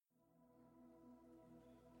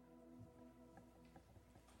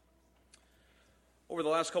Over the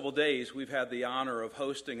last couple of days, we've had the honor of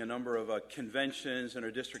hosting a number of conventions in our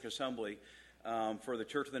district assembly for the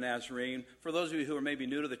Church of the Nazarene. For those of you who are maybe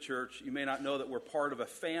new to the church, you may not know that we're part of a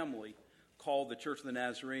family called the Church of the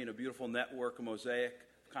Nazarene, a beautiful network, a mosaic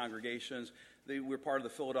of congregations. We're part of the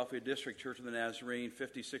Philadelphia District Church of the Nazarene,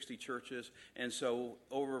 50, 60 churches. And so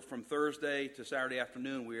from Thursday to Saturday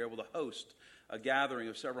afternoon, we were able to host a gathering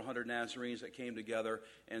of several hundred Nazarenes that came together.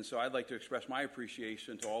 And so I'd like to express my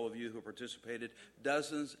appreciation to all of you who participated.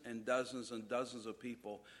 Dozens and dozens and dozens of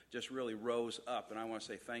people just really rose up, and I want to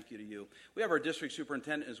say thank you to you. We have our district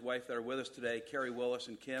superintendent and his wife that are with us today, Carrie Willis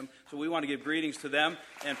and Kim. So we want to give greetings to them.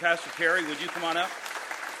 And Pastor Carrie, would you come on up?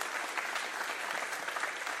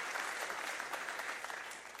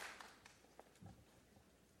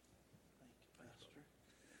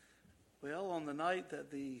 Well, on the night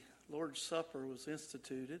that the Lord's Supper was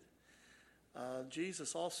instituted,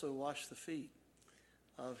 Jesus also washed the feet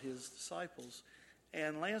of his disciples.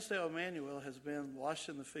 And Lansdale Emmanuel has been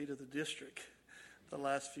washing the feet of the district the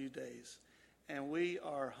last few days. And we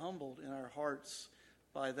are humbled in our hearts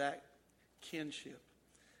by that kinship.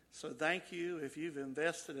 So thank you. If you've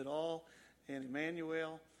invested at all in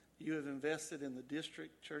Emmanuel, you have invested in the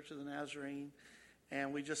district Church of the Nazarene.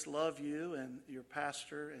 And we just love you and your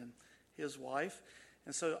pastor and his wife.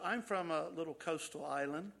 And so I'm from a little coastal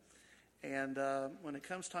island, and when it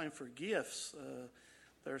comes time for gifts,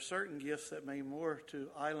 there are certain gifts that mean more to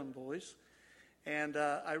island boys. And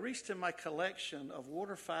I reached in my collection of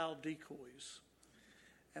waterfowl decoys,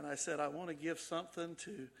 and I said, I want to give something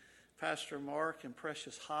to Pastor Mark and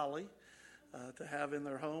Precious Holly to have in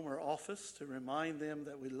their home or office to remind them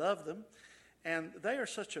that we love them. And they are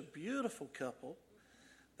such a beautiful couple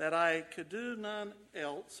that I could do none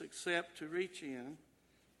else except to reach in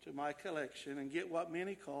to my collection and get what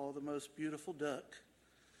many call the most beautiful duck,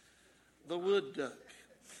 the wood duck.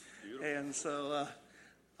 Beautiful. And so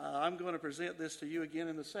I'm going to present this to you again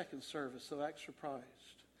in the second service, so act surprised.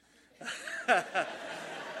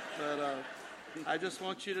 But I just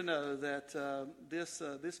want you to know that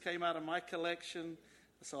this came out of my collection,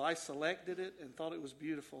 so I selected it and thought it was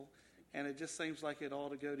beautiful, and it just seems like it ought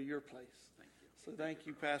to go to your place. So thank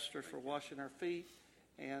you, Pastor, for washing our feet.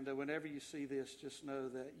 And whenever you see this, just know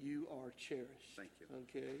that you are cherished. Thank you.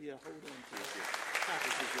 Okay, yeah, hold on to it.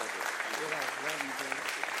 This is lovely.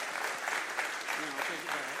 I'll take it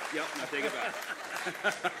back. Yep, I'll take it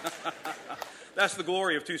back. That's the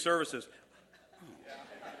glory of two services.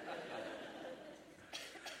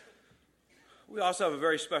 We also have a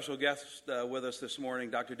very special guest with us this morning,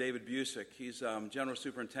 Dr. David Busic. He's General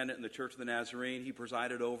Superintendent in the Church of the Nazarene. He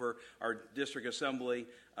presided over our district assembly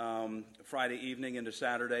Friday evening into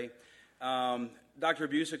Saturday. Dr.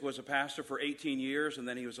 Busic was a pastor for 18 years, and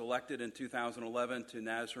then he was elected in 2011 to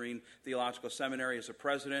Nazarene Theological Seminary as a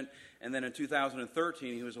president. And then in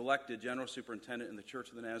 2013, he was elected General Superintendent in the Church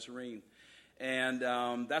of the Nazarene. And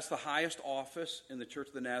that's the highest office in the Church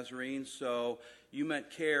of the Nazarene. So you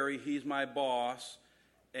met Carrie, he's my boss,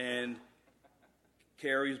 and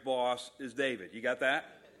Carrie's boss is David. You got that?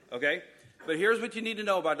 Okay? But here's what you need to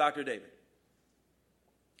know about Dr. David.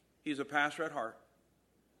 He's a pastor at heart,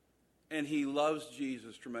 and he loves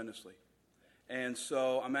Jesus tremendously. And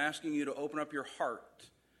so I'm asking you to open up your heart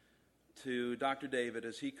to Dr. David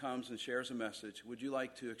as he comes and shares a message. Would you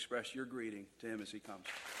like to express your greeting to him as he comes?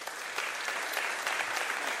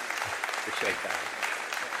 Appreciate that.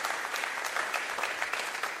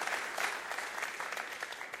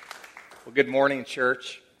 Well, good morning,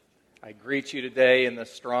 church. I greet you today in the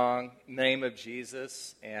strong name of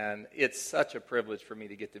Jesus, and it's such a privilege for me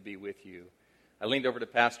to get to be with you. I leaned over to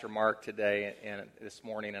Pastor Mark today and this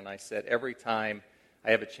morning, and I said, every time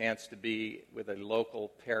I have a chance to be with a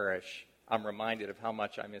local parish, I'm reminded of how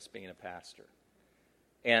much I miss being a pastor.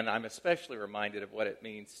 And I'm especially reminded of what it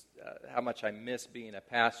means, how much I miss being a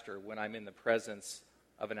pastor when I'm in the presence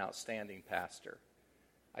of an outstanding pastor.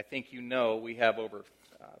 I think you know we have over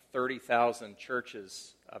 30,000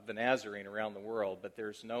 churches of the Nazarene around the world, but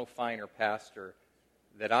there's no finer pastor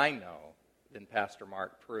that I know than Pastor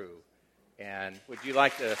Mark Prue. And would you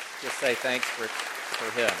like to just say thanks for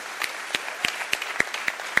him?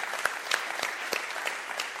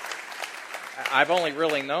 I've only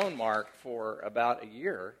really known Mark for about a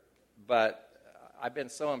year, but I've been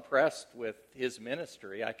so impressed with his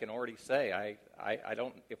ministry, I can already say, I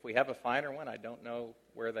don't, if we have a finer one, I don't know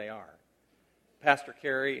where they are. Pastor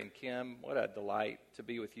Carrie and Kim, what a delight to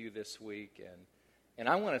be with you this week. And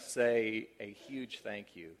I want to say a huge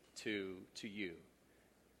thank you to you.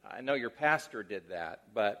 I know your pastor did that,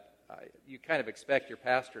 but you kind of expect your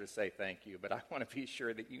pastor to say thank you, but I want to be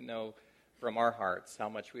sure that you know from our hearts how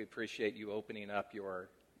much we appreciate you opening up your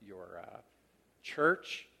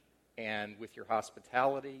church and with your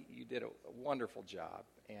hospitality. You did a wonderful job.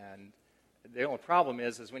 And the only problem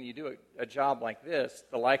is when you do a job like this,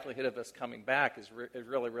 the likelihood of us coming back is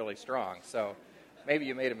really, really strong. So maybe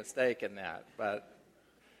you made a mistake in that,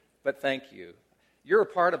 but thank you. You're a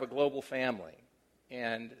part of a global family,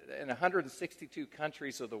 and in 162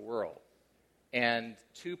 countries of the world, and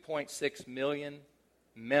 2.6 million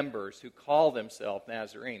members who call themselves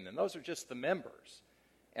Nazarene, and those are just the members.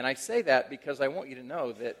 And I say that because I want you to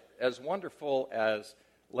know that as wonderful as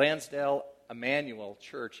Lansdale Emmanuel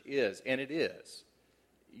Church is, and it is,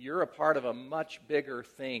 you're a part of a much bigger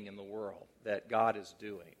thing in the world that God is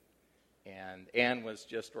doing. And Ann was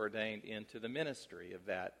just ordained into the ministry of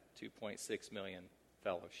that 2.6 million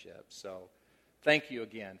fellowship. So thank you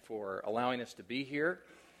again for allowing us to be here.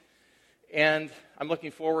 And I'm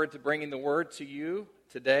looking forward to bringing the word to you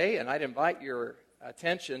today. And I'd invite your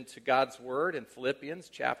attention to God's word in Philippians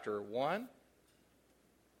chapter 1.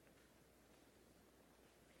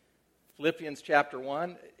 Philippians chapter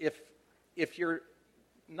 1. If you're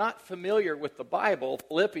not familiar with the Bible,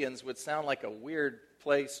 Philippians would sound like a weird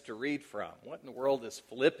place to read from. What in the world does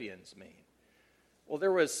Philippians mean? Well,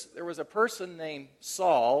 there was a person named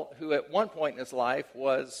Saul who at one point in his life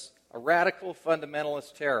was a radical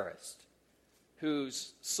fundamentalist terrorist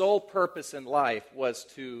whose sole purpose in life was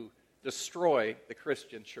to destroy the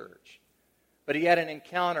Christian church. But he had an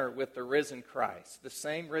encounter with the risen Christ, the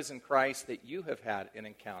same risen Christ that you have had an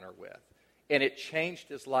encounter with. And it changed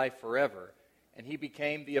his life forever. And he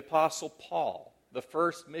became the Apostle Paul, the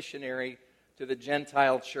first missionary to the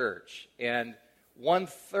Gentile church. And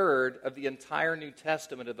 1/3 of the entire New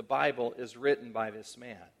Testament of the Bible is written by this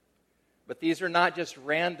man. But these are not just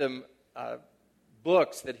random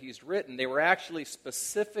books that he's written. They were actually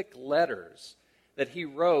specific letters that he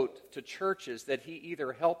wrote to churches that he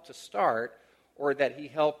either helped to start or that he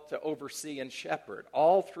helped to oversee and shepherd,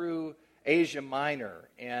 all through Asia Minor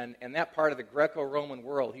and that part of the Greco-Roman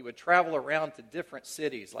world. He would travel around to different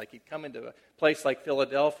cities, like he'd come into a place like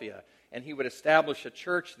Philadelphia, and he would establish a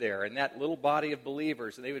church there, and that little body of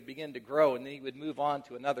believers, and they would begin to grow, and then he would move on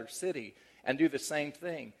to another city and do the same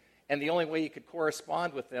thing. And the only way he could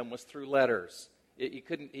correspond with them was through letters. He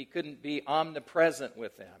couldn't be omnipresent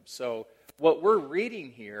with them. So what we're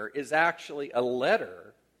reading here is actually a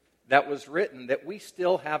letter that was written that we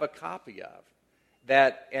still have a copy of.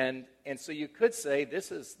 And so you could say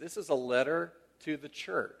this is a letter to the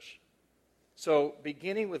church. So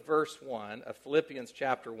beginning with verse 1 of Philippians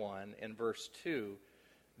chapter 1 and verse 2,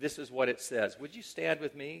 this is what it says. Would you stand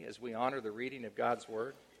with me as we honor the reading of God's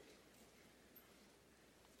word?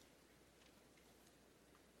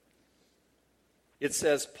 It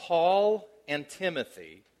says, Paul and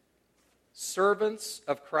Timothy, servants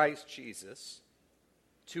of Christ Jesus,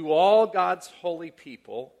 to all God's holy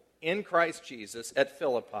people in Christ Jesus at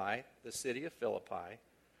Philippi, the city of Philippi,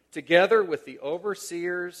 together with the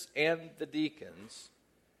overseers and the deacons,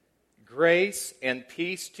 grace and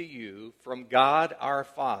peace to you from God our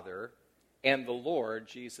Father and the Lord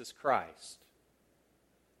Jesus Christ.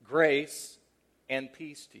 Grace and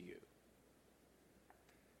peace to you.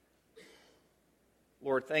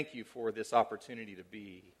 Lord, thank you for this opportunity to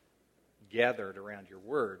be gathered around your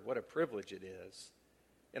word. What a privilege it is.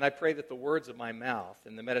 And I pray that the words of my mouth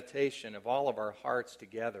and the meditation of all of our hearts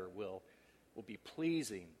together will be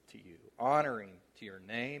pleasing to you, honoring to your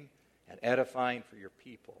name, and edifying for your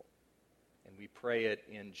people. And we pray it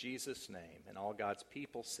in Jesus' name. And all God's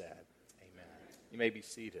people said, amen. You may be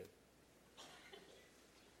seated.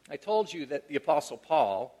 I told you that the Apostle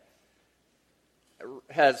Paul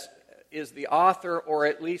is the author, or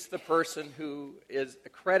at least the person who is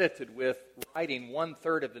accredited with writing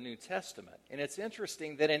 1/3 of the New Testament. And it's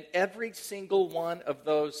interesting that in every single one of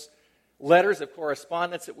those letters of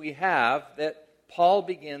correspondence that we have, that Paul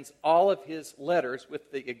begins all of his letters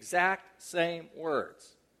with the exact same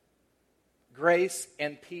words. Grace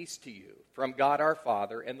and peace to you from God our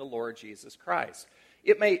Father and the Lord Jesus Christ.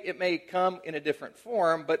 It may come in a different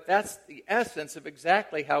form, but that's the essence of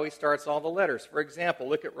exactly how he starts all the letters. For example,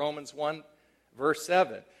 look at Romans 1, verse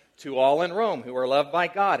 7. To all in Rome who are loved by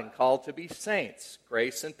God and called to be saints,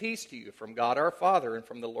 grace and peace to you from God our Father and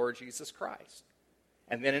from the Lord Jesus Christ.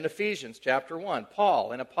 And then in Ephesians chapter 1,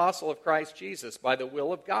 Paul, an apostle of Christ Jesus by the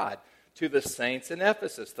will of God, to the saints in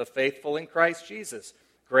Ephesus, the faithful in Christ Jesus,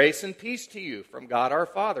 grace and peace to you from God our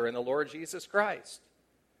Father and the Lord Jesus Christ.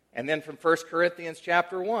 And then from 1 Corinthians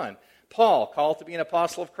chapter 1, Paul, called to be an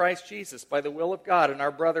apostle of Christ Jesus by the will of God, and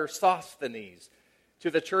our brother Sosthenes,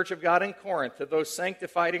 to the church of God in Corinth, to those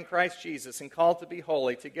sanctified in Christ Jesus and called to be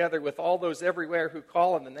holy, together with all those everywhere who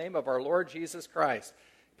call on the name of our Lord Jesus Christ.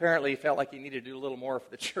 Apparently he felt like he needed to do a little more for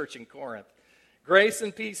the church in Corinth. Grace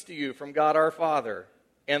and peace to you from God our Father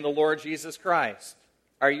and the Lord Jesus Christ.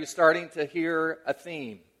 Are you starting to hear a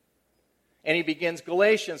theme? And he begins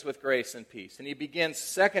Galatians with grace and peace. And he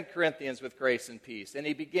begins 2 Corinthians with grace and peace. And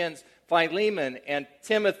he begins Philemon and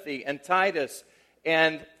Timothy and Titus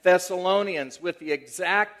and Thessalonians with the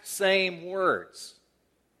exact same words.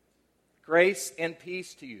 Grace and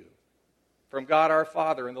peace to you from God our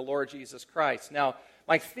Father and the Lord Jesus Christ. Now,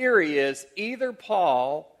 my theory is either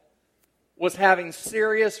Paul was having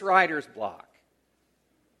serious writer's block.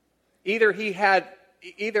 Either he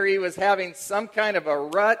was having some kind of a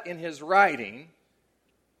rut in his writing,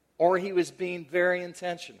 or he was being very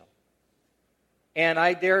intentional. And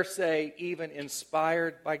I dare say, even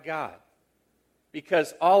inspired by God.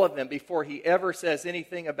 Because all of them, before he ever says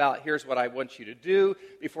anything about, here's what I want you to do,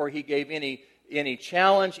 before he gave any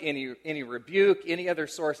challenge, any rebuke, any other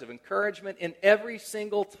source of encouragement, in every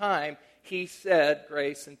single time he said,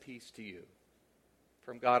 grace and peace to you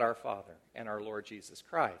from God our Father and our Lord Jesus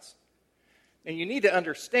Christ. And you need to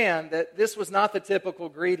understand that this was not the typical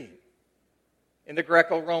greeting in the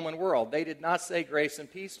Greco-Roman world. They did not say grace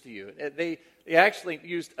and peace to you. They actually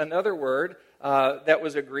used another word that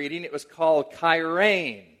was a greeting. It was called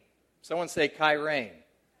chairein. Someone say chairein.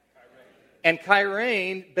 And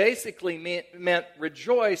chairein basically meant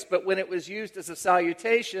rejoice, but when it was used as a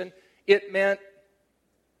salutation, it meant,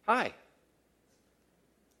 hi.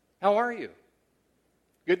 How are you?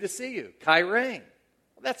 Good to see you. Chairein.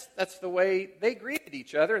 That's the way they greeted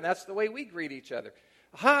each other, and that's the way we greet each other.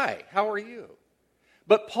 Hi, how are you?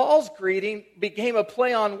 But Paul's greeting became a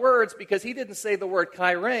play on words because he didn't say the word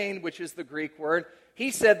chairein, which is the Greek word.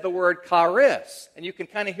 He said the word charis, and you can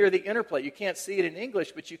kind of hear the interplay. You can't see it in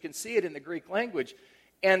English, but you can see it in the Greek language.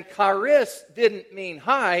 And charis didn't mean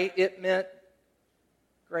hi, it meant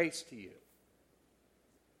grace to you.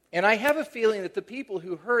 And I have a feeling that the people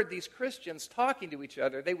who heard these Christians talking to each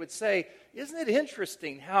other, they would say, isn't it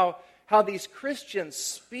interesting how these Christians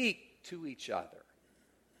speak to each other?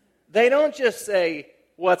 They don't just say,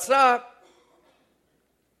 what's up?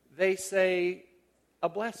 They say a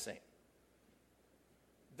blessing.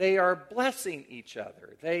 They are blessing each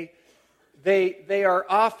other. They are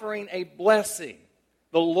offering a blessing.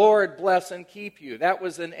 The Lord bless and keep you. That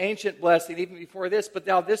was an ancient blessing even before this, but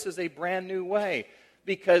now this is a brand new way.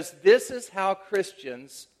 Because this is how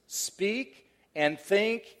Christians speak and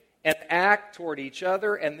think and act toward each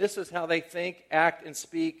other, and this is how they think, act, and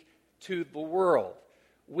speak to the world.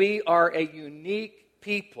 We are a unique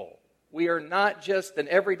people. We are not just an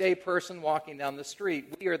everyday person walking down the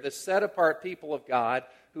street. We are the set-apart people of God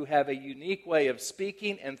who have a unique way of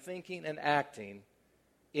speaking and thinking and acting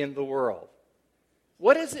in the world.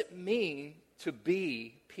 What does it mean to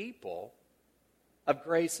be people of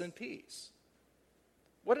grace and peace?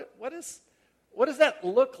 What does that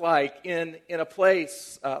look like in a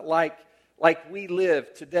place like we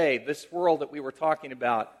live today, this world that we were talking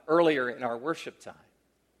about earlier in our worship time?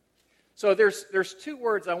 So there's two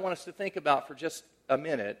words I want us to think about for just a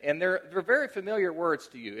minute, and they're very familiar words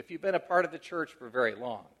to you if you've been a part of the church for very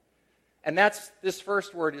long. And this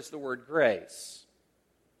first word is the word grace.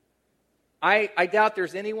 I doubt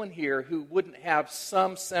there's anyone here who wouldn't have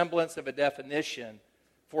some semblance of a definition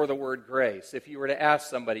for the word grace. If you were to ask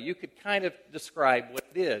somebody, you could kind of describe what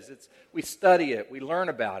it is. We study it, we learn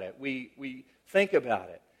about it, we think about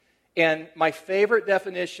it. And my favorite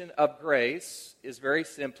definition of grace is very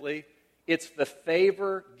simply, it's the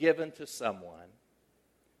favor given to someone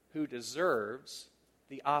who deserves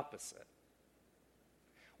the opposite.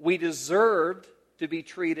 We deserved to be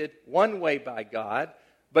treated one way by God,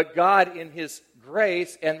 but God, in His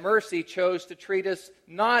grace and mercy, chose to treat us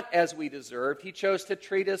not as we deserved. He chose to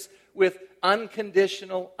treat us with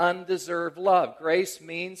unconditional, undeserved love. Grace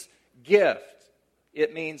means gift.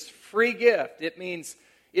 It means free gift. It means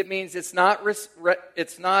it's not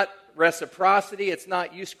reciprocity. It's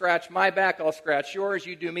not you scratch my back, I'll scratch yours.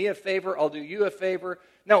 You do me a favor, I'll do you a favor.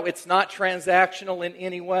 No, it's not transactional in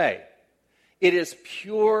any way. It is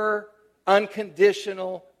pure,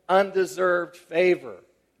 unconditional, undeserved favor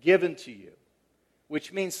given to you,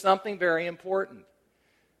 which means something very important.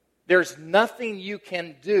 There's nothing you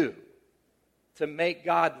can do to make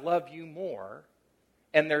God love you more,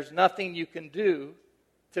 and there's nothing you can do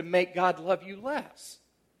to make God love you less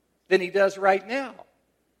than He does right now.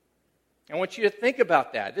 I want you to think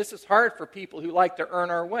about that. This is hard for people who like to earn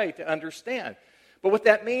our way to understand. But what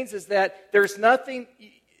that means is that there's nothing...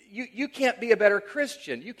 You can't be a better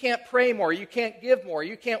Christian. You can't pray more. You can't give more.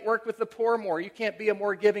 You can't work with the poor more. You can't be a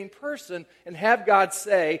more giving person and have God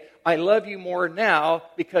say, I love you more now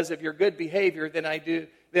because of your good behavior than I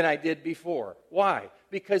did before. Why?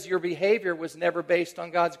 Because your behavior was never based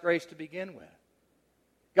on God's grace to begin with.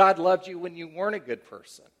 God loved you when you weren't a good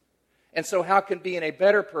person. And so how can being a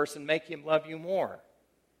better person make him love you more?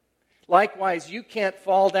 Likewise, you can't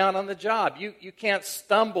fall down on the job. You can't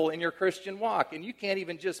stumble in your Christian walk. And you can't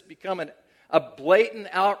even just become a blatant,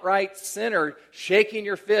 outright sinner, shaking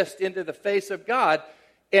your fist into the face of God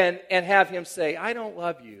and have him say, I don't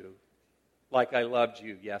love you like I loved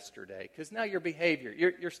you yesterday. Because now your behavior,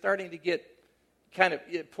 you're starting to get kind of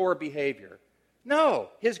poor behavior. No,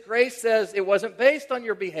 his grace says it wasn't based on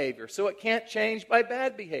your behavior, so it can't change by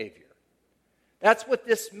bad behavior. That's what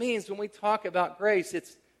this means when we talk about grace.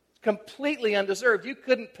 It's completely undeserved. You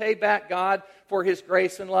couldn't pay back God for his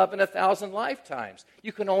grace and love in 1,000 lifetimes.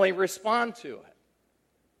 You can only respond to it.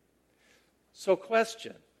 So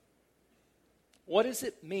question, what does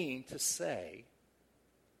it mean to say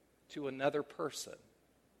to another person,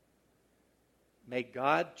 may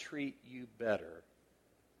God treat you better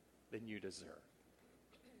than you deserve?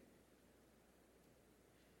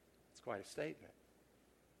 It's quite a statement.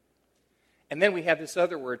 And then we have this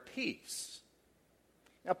other word, peace.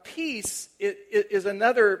 Now, peace is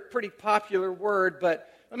another pretty popular word,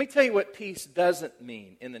 but let me tell you what peace doesn't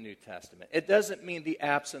mean in the New Testament. It doesn't mean the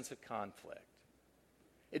absence of conflict.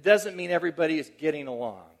 It doesn't mean everybody is getting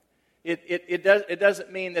along. It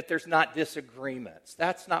doesn't mean that there's not disagreements.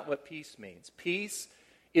 That's not what peace means. Peace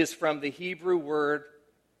is from the Hebrew word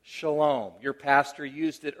shalom. Your pastor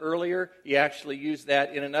used it earlier. He actually used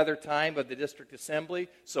that in another time of the district assembly.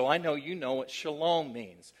 So I know you know what shalom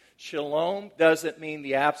means. Shalom doesn't mean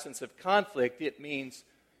the absence of conflict. It means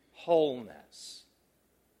wholeness.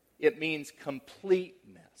 It means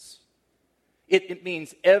completeness. It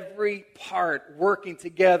means every part working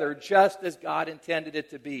together just as God intended it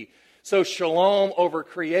to be. So shalom over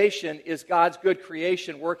creation is God's good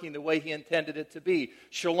creation working the way he intended it to be.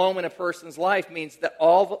 Shalom in a person's life means that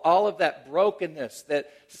all of that brokenness that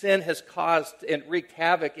sin has caused and wreaked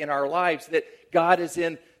havoc in our lives, that God is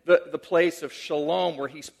in the place of shalom where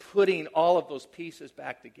he's putting all of those pieces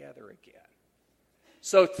back together again.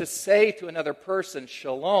 So to say to another person,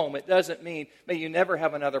 shalom, it doesn't mean, may you never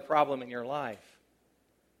have another problem in your life.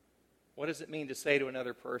 What does it mean to say to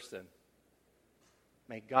another person,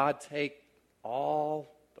 may God take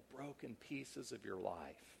all the broken pieces of your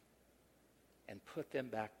life and put them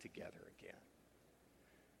back together again.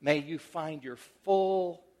 May you find your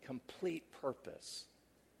full, complete purpose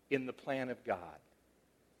in the plan of God.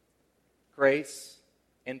 Grace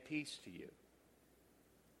and peace to you.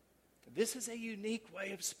 This is a unique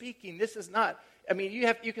way of speaking. This is not, I mean,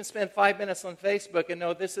 you can spend 5 minutes on Facebook and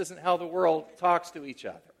know this isn't how the world talks to each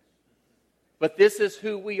other. But this is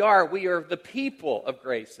who we are. We are the people of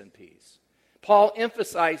grace and peace. Paul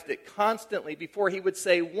emphasized it constantly before he would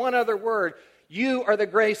say one other word. You are the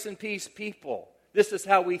grace and peace people. This is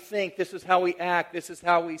how we think. This is how we act. This is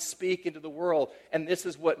how we speak into the world. And this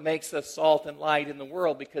is what makes us salt and light in the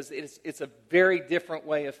world, because it's a very different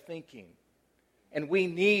way of thinking. And we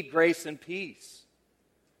need grace and peace.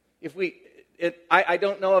 I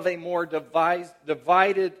don't know of a more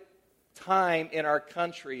divided time in our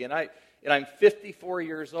country. And I'm 54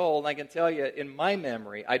 years old, and I can tell you, in my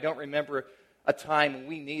memory, I don't remember a time when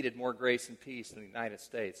we needed more grace and peace in the United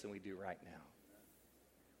States than we do right now.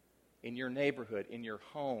 In your neighborhood, in your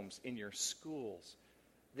homes, in your schools.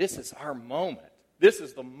 This is our moment. This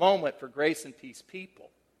is the moment for grace and peace people.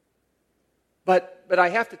 But I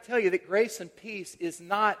have to tell you that grace and peace is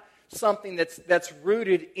not something that's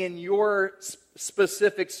rooted in your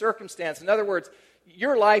specific circumstance. In other words,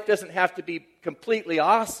 your life doesn't have to be completely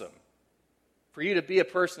awesome for you to be a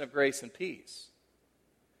person of grace and peace.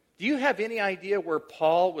 Do you have any idea where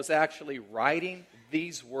Paul was actually writing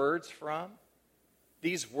these words from?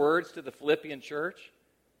 These words to the Philippian church?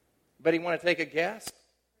 But you want to take a guess?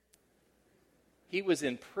 He was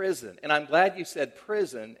in prison. And I'm glad you said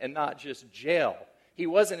prison and not just jail. He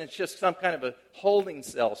wasn't in just some kind of a holding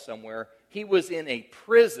cell somewhere. He was in a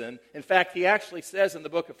prison. In fact, he actually says in the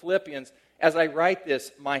book of Philippians, as I write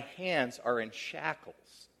this, my hands are in shackles.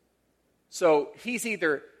 So he's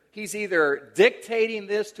either dictating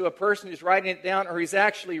this to a person who's writing it down, or he's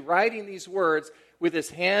actually writing these words with his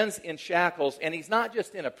hands in shackles, and he's not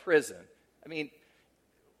just in a prison. I mean,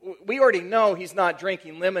 we already know he's not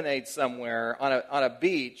drinking lemonade somewhere on a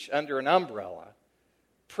beach under an umbrella.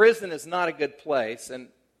 Prison is not a good place, and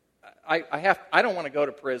I don't want to go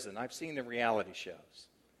to prison. I've seen the reality shows,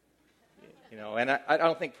 and I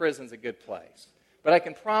don't think prison's a good place. But I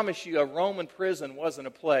can promise you a Roman prison wasn't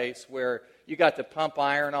a place where you got to pump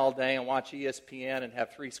iron all day and watch ESPN and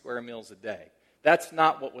have 3 square meals a day. That's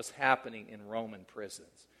not what was happening in Roman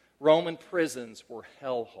prisons. Roman prisons were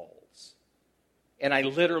hellholes. And I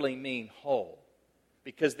literally mean hole.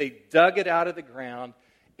 Because they dug it out of the ground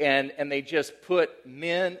and they just put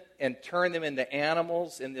men and turned them into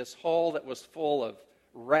animals in this hole that was full of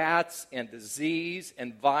rats and disease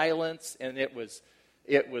and violence, and it was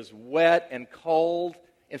wet and cold.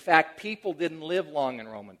 In fact, people didn't live long in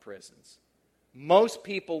Roman prisons. Most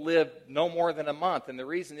people lived no more than a month, and the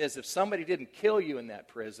reason is if somebody didn't kill you in that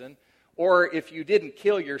prison, or if you didn't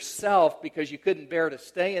kill yourself because you couldn't bear to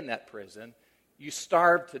stay in that prison, you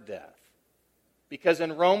starved to death. Because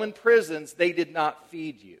in Roman prisons, they did not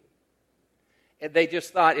feed you. And they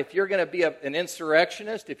just thought, if you're going to be an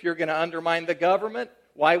insurrectionist, if you're going to undermine the government,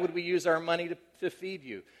 why would we use our money to feed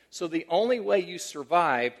you? So the only way you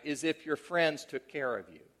survived is if your friends took care of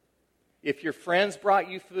you. If your friends brought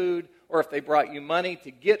you food, or if they brought you money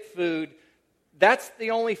to get food, that's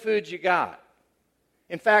the only food you got.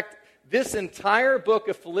 In fact, this entire book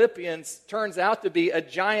of Philippians turns out to be a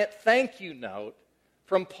giant thank you note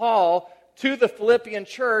from Paul to the Philippian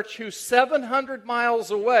church, who's 700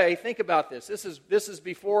 miles away. Think about this. This is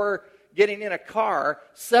before getting in a car.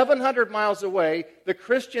 700 miles away, the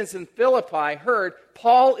Christians in Philippi heard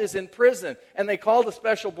Paul is in prison. And they called a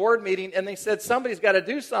special board meeting, and they said, somebody's got to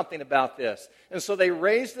do something about this. And so they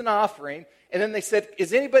raised an offering, and then they said,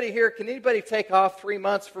 is anybody here, can anybody take off 3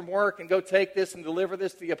 months from work and go take this and deliver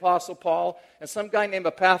this to the Apostle Paul? And some guy named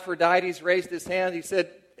Epaphroditus raised his hand. He said,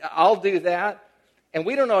 I'll do that. And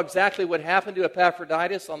we don't know exactly what happened to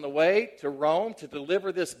Epaphroditus on the way to Rome to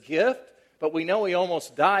deliver this gift, but we know he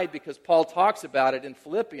almost died because Paul talks about it in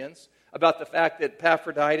Philippians, about the fact that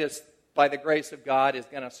Epaphroditus, by the grace of God, is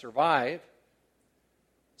going to survive.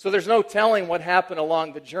 So there's no telling what happened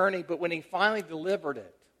along the journey, but when he finally delivered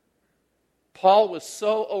it, Paul was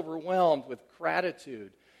so overwhelmed with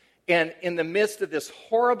gratitude. And in the midst of this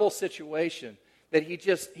horrible situation, that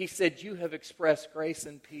he said, you have expressed grace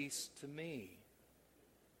and peace to me.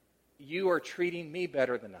 You are treating me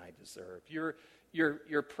better than I deserve.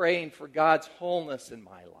 You're praying for God's wholeness in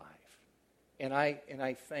my life. And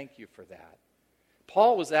I thank you for that.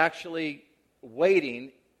 Paul was actually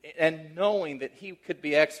waiting and knowing that he could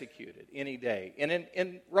be executed any day. And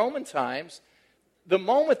in Roman times, the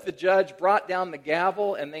moment the judge brought down the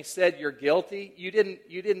gavel and they said you're guilty, you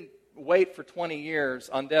didn't wait for 20 years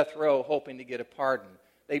on death row hoping to get a pardon.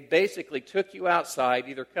 They basically took you outside,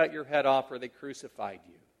 either cut your head off or they crucified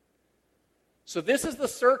you. So this is the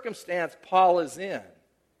circumstance Paul is in.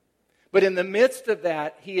 But in the midst of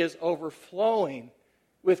that, he is overflowing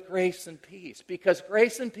with grace and peace. Because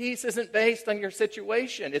grace and peace isn't based on your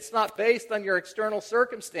situation. It's not based on your external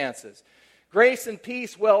circumstances. Grace and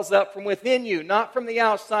peace wells up from within you, not from the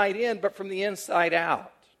outside in, but from the inside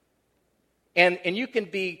out. And you can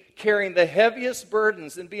be carrying the heaviest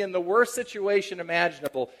burdens and be in the worst situation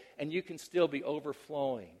imaginable, and you can still be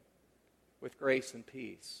overflowing with grace and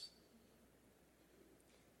peace.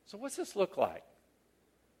 So what's this look like?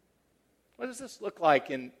 What does this look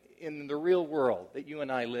like in the real world that you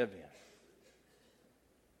and I live in?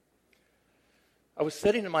 I was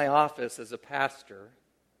sitting in my office as a pastor,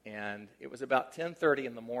 and it was about 10:30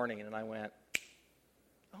 in the morning, and I went,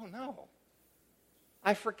 oh no,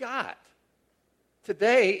 I forgot.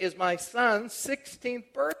 Today is my son's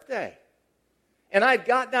 16th birthday. And I'd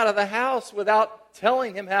gotten out of the house without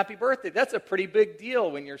telling him happy birthday. That's a pretty big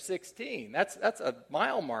deal when you're 16. That's a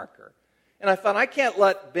mile marker. And I thought, I can't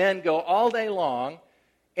let Ben go all day long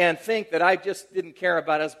and think that I just didn't care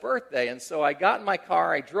about his birthday. And so I got in my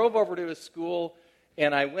car, I drove over to his school,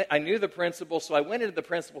 and I knew the principal, so I went into the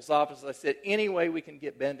principal's office. I said, any way we can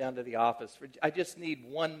get Ben down to the office? I just need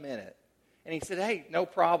 1 minute. And he said, hey, no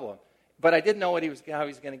problem. But I didn't know how he was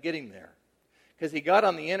going to get him there. Because he got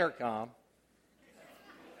on the intercom,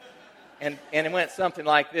 and it went something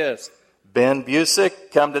like this. Ben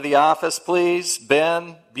Busic, come to the office, please.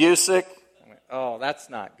 Ben Busic. I went, oh, that's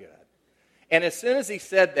not good. And as soon as he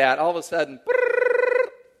said that, all of a sudden,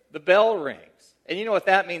 the bell rings. And you know what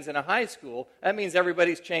that means in a high school? That means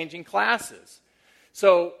everybody's changing classes.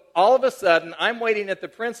 So all of a sudden, I'm waiting at the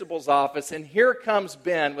principal's office, and here comes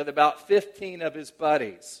Ben with about 15 of his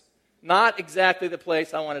buddies. Not exactly the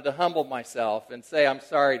place I wanted to humble myself and say I'm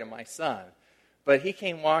sorry to my son. But he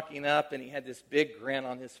came walking up, and he had this big grin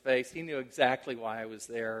on his face. He knew exactly why I was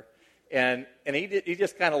there. And he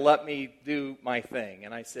just kind of let me do my thing.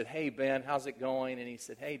 And I said, hey, Ben, how's it going? And he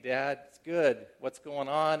said, hey, Dad, it's good. What's going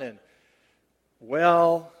on? And,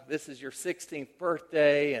 well, this is your 16th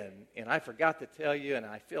birthday, and I forgot to tell you, and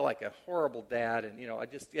I feel like a horrible dad. And, I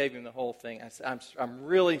just gave him the whole thing. I said, I'm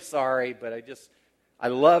really sorry, but I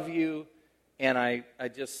love you, and I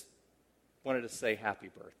just wanted to say happy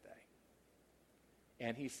birthday.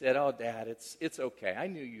 And he said, oh, Dad, it's okay. I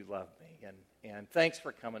knew you loved me, and thanks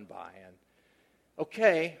for coming by. And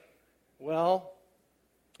okay, well,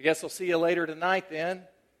 I guess I'll see you later tonight then.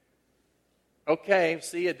 Okay,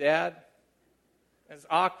 see you, Dad. It's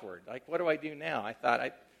awkward. Like, what do I do now? I thought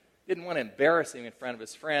I didn't want to embarrass him in front of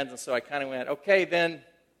his friends, and so I kind of went, okay, then,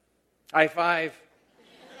 high five.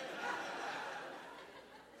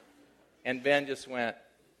 And Ben just went,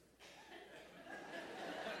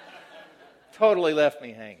 totally left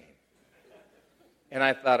me hanging. And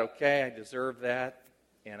I thought, okay, I deserve that.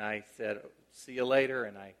 And I said, see you later,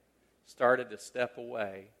 and I started to step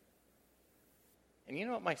away. And you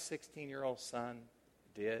know what my 16-year-old son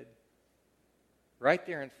did? Right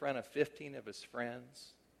there in front of 15 of his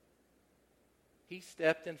friends, he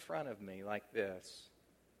stepped in front of me like this,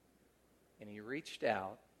 and he reached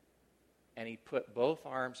out, and he put both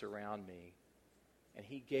arms around me, and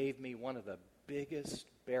he gave me one of the biggest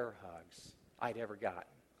bear hugs I'd ever gotten.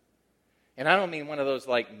 And I don't mean one of those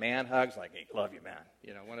like man hugs, like, hey, love you, man,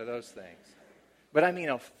 one of those things. But I mean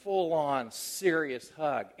a full-on, serious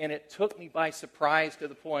hug. And it took me by surprise to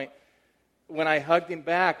the point when I hugged him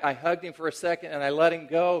back, I hugged him for a second and I let him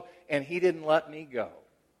go, and he didn't let me go.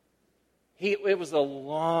 It was a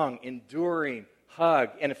long, enduring hug.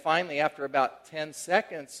 And finally, after about 10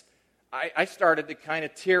 seconds, I started to kind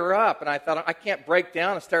of tear up. And I thought, I can't break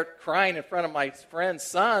down and start crying in front of my friend's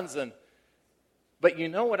sons. But you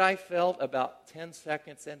know what I felt about 10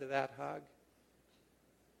 seconds into that hug?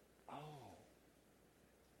 Oh,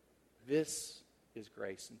 this is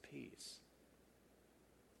grace and peace.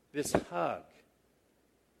 This hug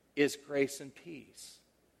is grace and peace.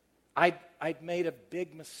 I'd made a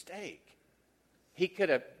big mistake. He could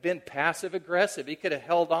have been passive-aggressive. He could have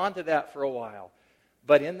held on to that for a while.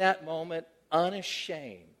 But in that moment,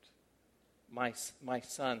 unashamed, my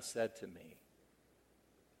son said to me,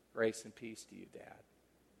 grace and peace to you, Dad.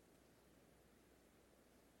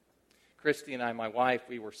 Christy and I, my wife,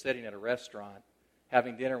 we were sitting at a restaurant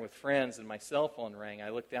having dinner with friends, and my cell phone rang. I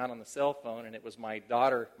looked down on the cell phone, and it was my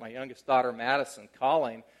youngest daughter, Madison,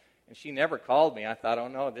 calling, and she never called me. I thought, oh,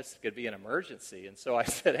 no, this could be an emergency. And so I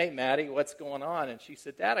said, hey, Maddie, what's going on? And she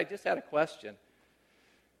said, Dad, I just had a question.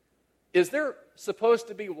 Is there supposed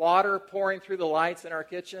to be water pouring through the lights in our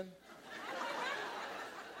kitchen?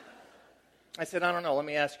 I said, I don't know. Let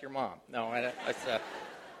me ask your mom. No, I said,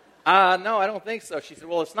 no, I don't think so. She said,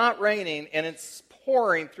 well, it's not raining, and it's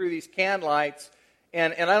pouring through these can lights.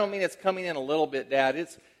 And I don't mean it's coming in a little bit, Dad.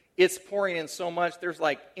 It's pouring in so much. There's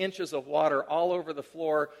like inches of water all over the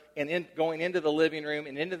floor and going into the living room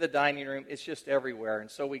and into the dining room. It's just everywhere.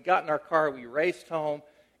 And so we got in our car, we raced home,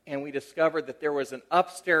 and we discovered that there was an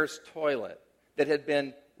upstairs toilet that had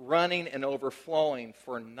been running and overflowing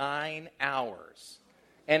for 9 hours.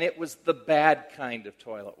 And it was the bad kind of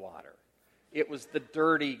toilet water. It was the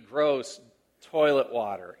dirty, gross toilet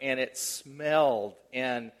water. And it smelled,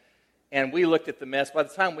 and we looked at the mess. By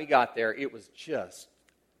the time we got there, it was just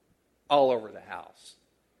all over the house.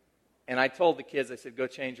 And I told the kids, I said, go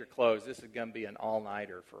change your clothes. This is going to be an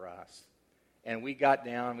all-nighter for us. And we got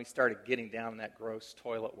down, we started getting down in that gross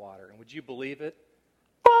toilet water. And would you believe it?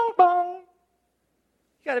 Bong, bong.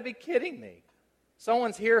 You got to be kidding me.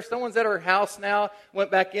 Someone's here, someone's at our house now,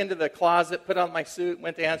 went back into the closet, put on my suit,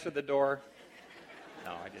 went to answer the door.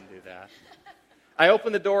 No, I didn't do that. I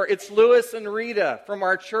opened the door. It's Louis and Rita from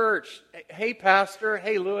our church. Hey, Pastor.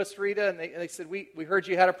 Hey, Louis, Rita. And they said, we heard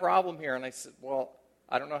you had a problem here. And I said, well,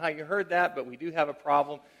 I don't know how you heard that, but we do have a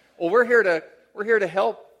problem. Well, we're here to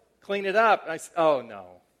help clean it up. And I said, oh,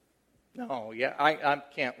 no, yeah, I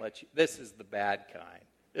can't let you. This is the bad kind.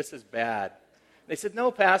 This is bad. They said,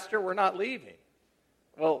 no, Pastor, we're not leaving.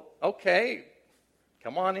 Well, okay,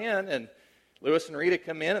 come on in. And Louis and Rita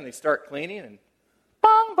come in, and they start cleaning, and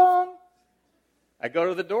bong, bong. I go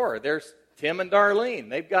to the door. There's Tim and Darlene.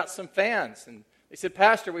 They've got some fans. And they said,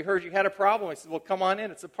 Pastor, we heard you had a problem. I said, well, come on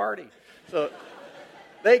in. It's a party. So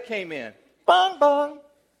they came in. Bong, bong.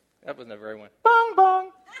 That wasn't a very one. Bong,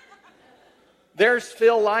 bong. There's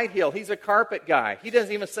Phil Lighthill. He's a carpet guy. He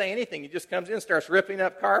doesn't even say anything. He just comes in and starts ripping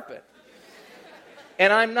up carpet.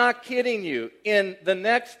 And I'm not kidding you. In the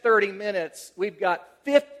next 30 minutes, we've got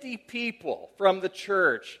 50 people from the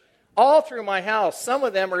church all through my house. Some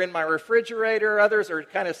of them are in my refrigerator. Others are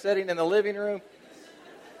kind of sitting in the living room.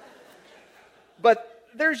 But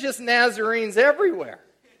there's just Nazarenes everywhere.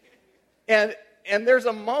 And there's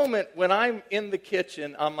a moment when I'm in the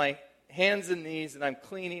kitchen on my hands and knees and I'm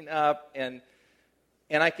cleaning up and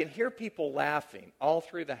I can hear people laughing all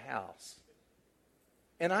through the house.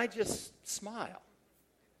 And I just smile.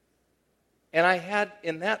 And I had,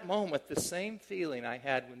 in that moment, the same feeling I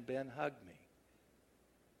had when Ben hugged me.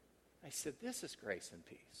 I said, this is grace and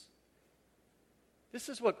peace. This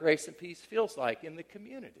is what grace and peace feels like in the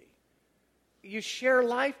community. You share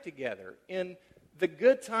life together in the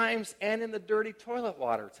good times and in the dirty toilet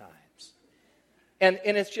water times. And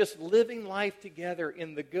it's just living life together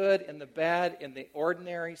in the good and the bad, in the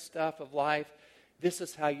ordinary stuff of life. This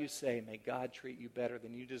is how you say, may God treat you better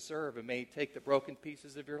than you deserve, and may He take the broken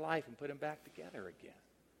pieces of your life and put them back together again.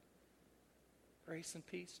 Grace and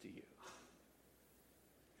peace to you.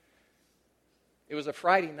 It was a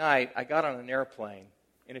Friday night. I got on an airplane,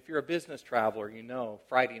 and if you're a business traveler, you know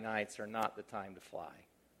Friday nights are not the time to fly.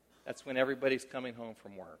 That's when everybody's coming home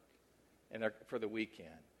from work and they're for the weekend.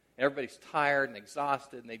 Everybody's tired and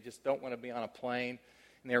exhausted, and they just don't want to be on a plane.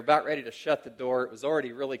 And they were about ready to shut the door. It was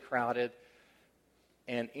already really crowded.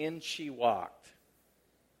 And in she walked.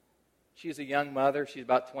 She's a young mother. She's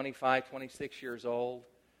about 25, 26 years old.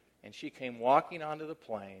 And she came walking onto the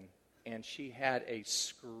plane, and she had a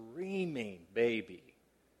screaming baby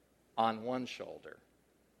on one shoulder.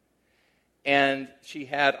 And she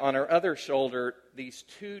had on her other shoulder these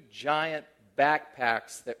two giant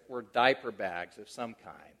backpacks that were diaper bags of some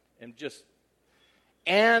kind.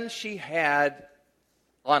 And she had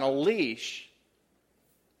on a leash,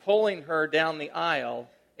 pulling her down the aisle,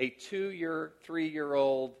 a 2-year,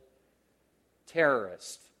 3-year-old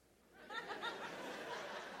terrorist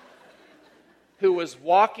who was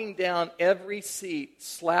walking down every seat,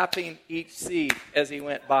 slapping each seat as he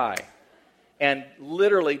went by, and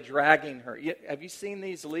literally dragging her. Have you seen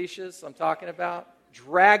these leashes I'm talking about?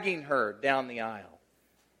 Dragging her down the aisle.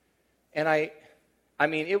 And I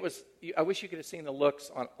mean, I wish you could have seen the looks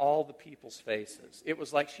on all the people's faces. It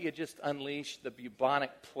was like she had just unleashed the bubonic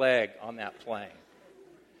plague on that plane.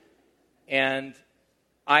 And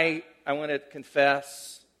I want to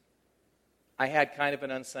confess, I had kind of an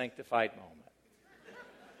unsanctified moment.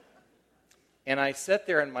 And I sat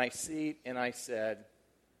there in my seat and I said,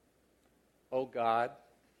 oh God,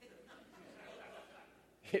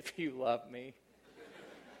 if you love me,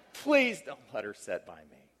 please don't let her sit by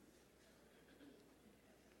me.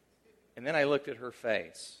 And then I looked at her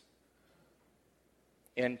face,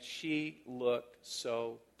 and she looked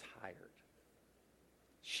so tired.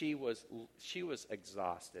 She was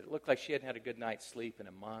exhausted. It looked like she hadn't had a good night's sleep in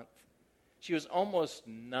a month. She was almost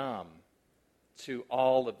numb to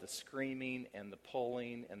all of the screaming and the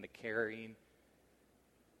pulling and the carrying.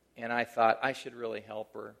 And I thought, I should really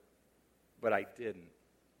help her, but I didn't.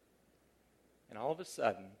 And all of a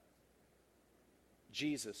sudden,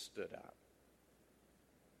 Jesus stood up.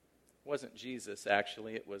 It wasn't Jesus,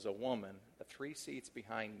 actually. It was a woman, 3 seats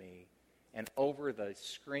behind me. And over the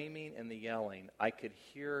screaming and the yelling, I could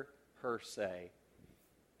hear her say,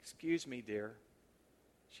 excuse me, dear.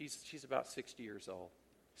 She's about 60 years old.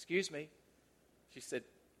 Excuse me. She said,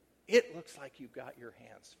 it looks like you've got your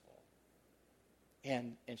hands full.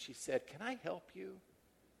 And she said, can I help you?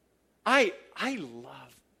 I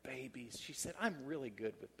love babies. She said, I'm really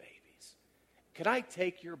good with babies. Could I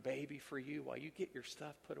take your baby for you while you get your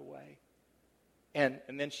stuff put away? And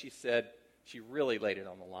then she said, she really laid it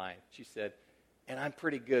on the line. She said, and I'm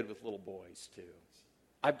pretty good with little boys too.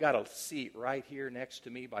 I've got a seat right here next to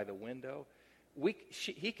me by the window.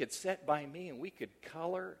 He could sit by me and we could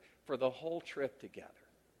color for the whole trip together.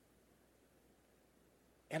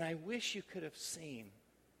 And I wish you could have seen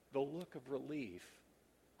the look of relief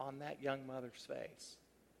on that young mother's face.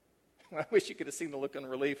 I wish you could have seen the look and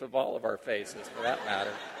relief of all of our faces, for that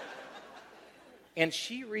matter. And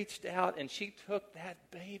she reached out and she took that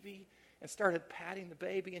baby and started patting the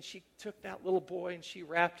baby, and she took that little boy and she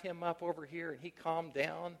wrapped him up over here, and he calmed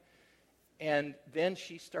down. And then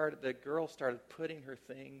the girl started putting her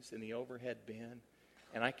things in the overhead bin,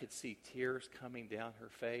 and I could see tears coming down her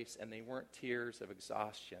face, and they weren't tears of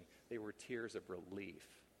exhaustion. They were tears of relief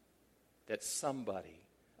that somebody,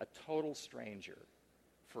 a total stranger,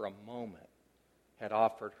 for a moment, had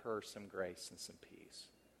offered her some grace and some peace.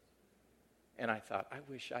 And I thought, I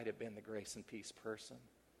wish I'd have been the grace and peace person.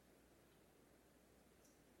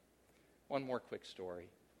 One more quick story.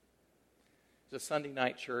 It was a Sunday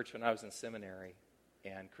night church when I was in seminary,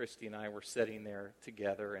 and Christy and I were sitting there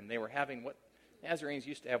together, and they were having what Nazarenes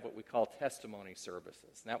used to have, what we call testimony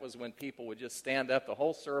services. And that was when people would just stand up the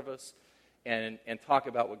whole service and talk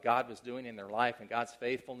about what God was doing in their life and God's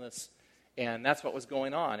faithfulness. And that's what was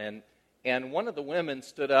going on. And one of the women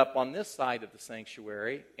stood up on this side of the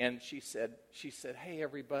sanctuary, and she said, hey,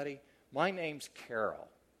 everybody, my name's Carol.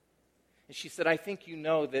 And she said, I think you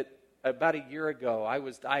know that about a year ago, I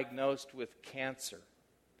was diagnosed with cancer.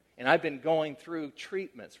 And I've been going through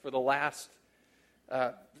treatments for the last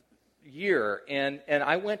year. And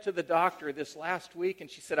I went to the doctor this last week, and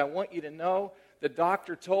she said, I want you to know, the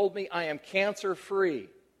doctor told me I am cancer-free.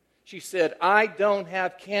 She said, I don't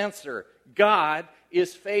have cancer. God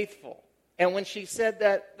is faithful. And when she said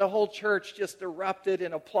that, the whole church just erupted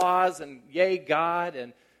in applause and yay God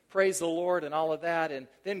and praise the Lord and all of that. And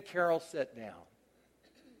then Carol sat down.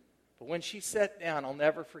 But when she sat down, I'll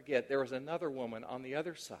never forget, there was another woman on the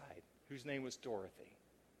other side whose name was Dorothy.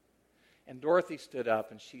 And Dorothy stood up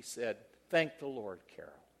and she said, "Thank the Lord,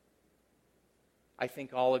 Carol. I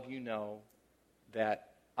think all of you know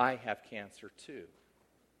that I have cancer too."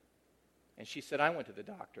 And she said, "I went to the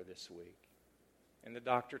doctor this week, and the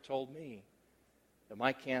doctor told me that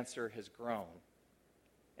my cancer has grown,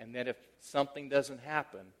 and that if something doesn't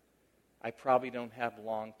happen, I probably don't have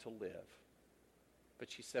long to live. But,"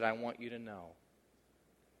 she said, "I want you to know,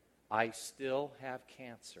 I still have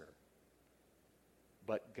cancer,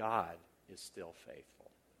 but God is still faithful."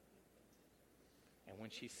 And when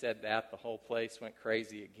she said that, the whole place went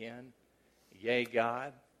crazy again. Yay,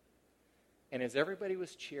 God. And as everybody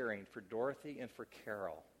was cheering for Dorothy and for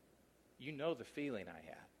Carol, you know the feeling I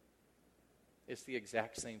had. It's the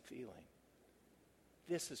exact same feeling.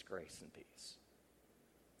 This is grace and peace.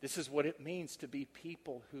 This is what it means to be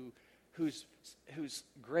people whose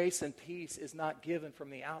grace and peace is not given from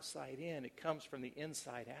the outside in. It comes from the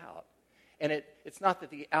inside out. And it's not that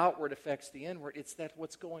the outward affects the inward. It's that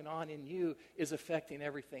what's going on in you is affecting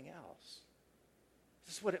everything else.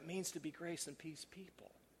 This is what it means to be grace and peace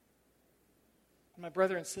people. My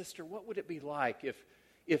brother and sister, what would it be like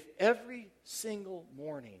if every single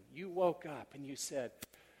morning you woke up and you said,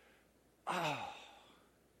 "Oh,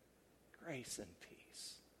 grace and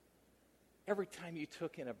peace." Every time you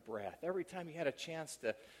took in a breath, every time you had a chance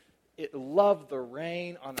to love the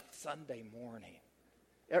rain on a Sunday morning,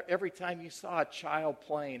 every time you saw a child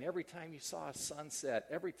playing, every time you saw a sunset,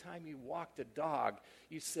 every time you walked a dog,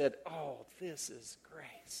 you said, "Oh, this is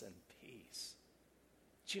grace and peace."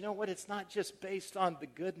 But you know what? It's not just based on the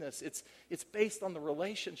goodness. It's based on the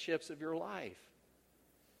relationships of your life.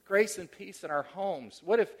 Grace and peace in our homes.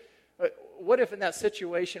 What if in that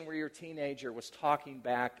situation where your teenager was talking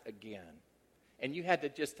back again, and you had to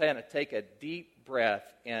just kind of take a deep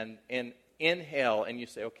breath and inhale, and you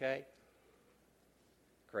say, "Okay,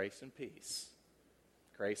 grace and peace.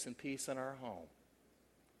 Grace and peace in our home."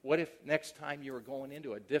 What if next time you were going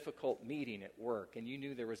into a difficult meeting at work and you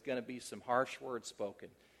knew there was going to be some harsh words spoken,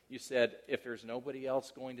 you said, "If there's nobody else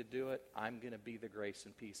going to do it, I'm going to be the grace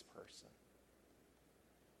and peace person"?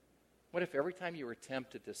 What if every time you were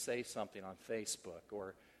tempted to say something on Facebook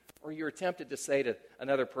or you were tempted to say to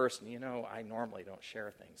another person, "You know, I normally don't share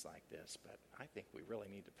things like this, but I think we really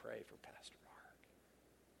need to pray for Pastor Mark"?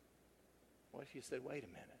 What if you said, "Wait a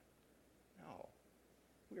minute. No,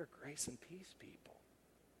 we are grace and peace people.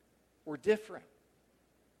 We're different.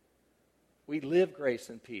 We live grace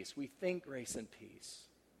and peace. We think grace and peace.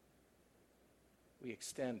 We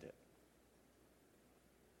extend it."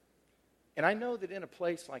 And I know that in a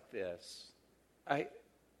place like this,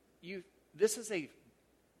 this is a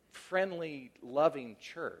friendly, loving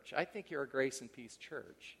church. I think you're a grace and peace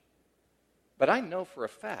church. But I know for a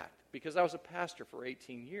fact, because I was a pastor for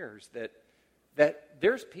 18 years, that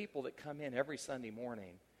there's people that come in every Sunday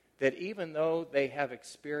morning that even though they have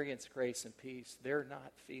experienced grace and peace, they're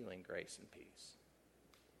not feeling grace and peace.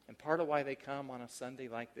 And part of why they come on a Sunday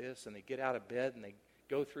like this and they get out of bed and they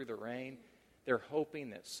go through the rain, they're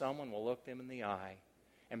hoping that someone will look them in the eye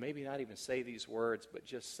and maybe not even say these words, but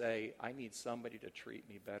just say, "I need somebody to treat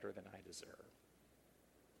me better than I deserve.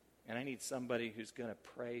 And I need somebody who's going to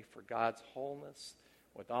pray for God's wholeness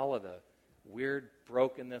with all of the weird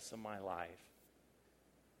brokenness of my life."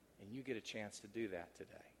 And you get a chance to do that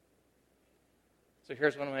today. So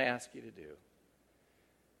here's what I'm going to ask you to do.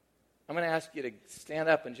 I'm going to ask you to stand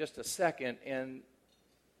up in just a second, and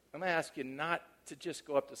I'm going to ask you not to just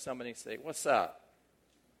go up to somebody and say, "What's up?"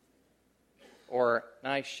 or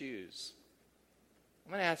 "Nice shoes."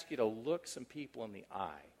 I'm going to ask you to look some people in the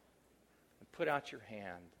eye and put out your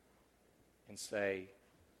hand and say,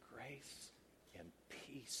 "Grace and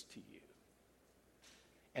peace to you."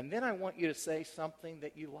 And then I want you to say something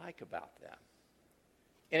that you like about them.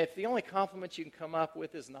 And if the only compliment you can come up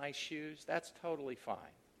with is "nice shoes," that's totally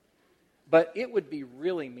fine. But it would be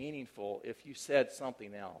really meaningful if you said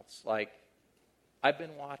something else, like, "I've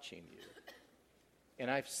been watching you, and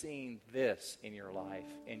I've seen this in your life,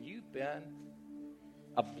 and you've been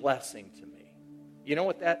a blessing to me." You know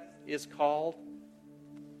what that is called?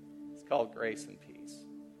 It's called grace and peace.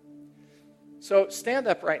 So stand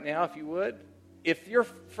up right now, if you would. If you're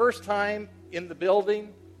first time in the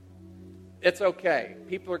building, it's okay.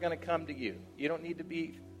 People are going to come to you. You don't need to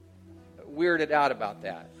be weirded out about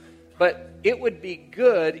that. But it would be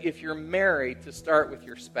good if you're married to start with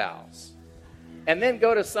your spouse. and then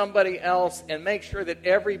go to somebody else and make sure that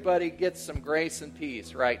everybody gets some grace and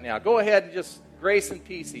peace right now. Go ahead and just grace and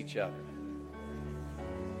peace each other.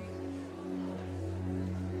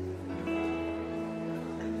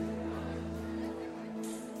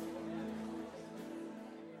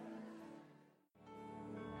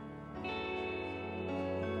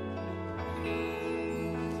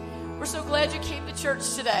 We're so glad you came to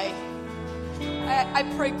church today. I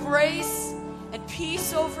pray grace and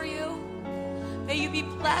peace over you. May you be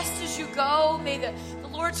blessed as you go. May the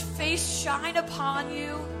Lord's face shine upon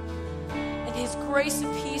you. And His grace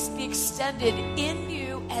and peace be extended in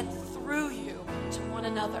you and through you to one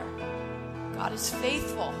another. God is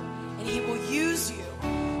faithful, and He will use you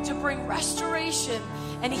to bring restoration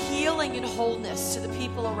and healing and wholeness to the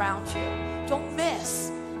people around you. Don't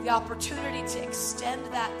miss the opportunity to extend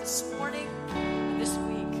that this morning and this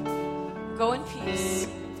week. Go in peace.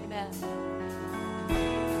 Amen.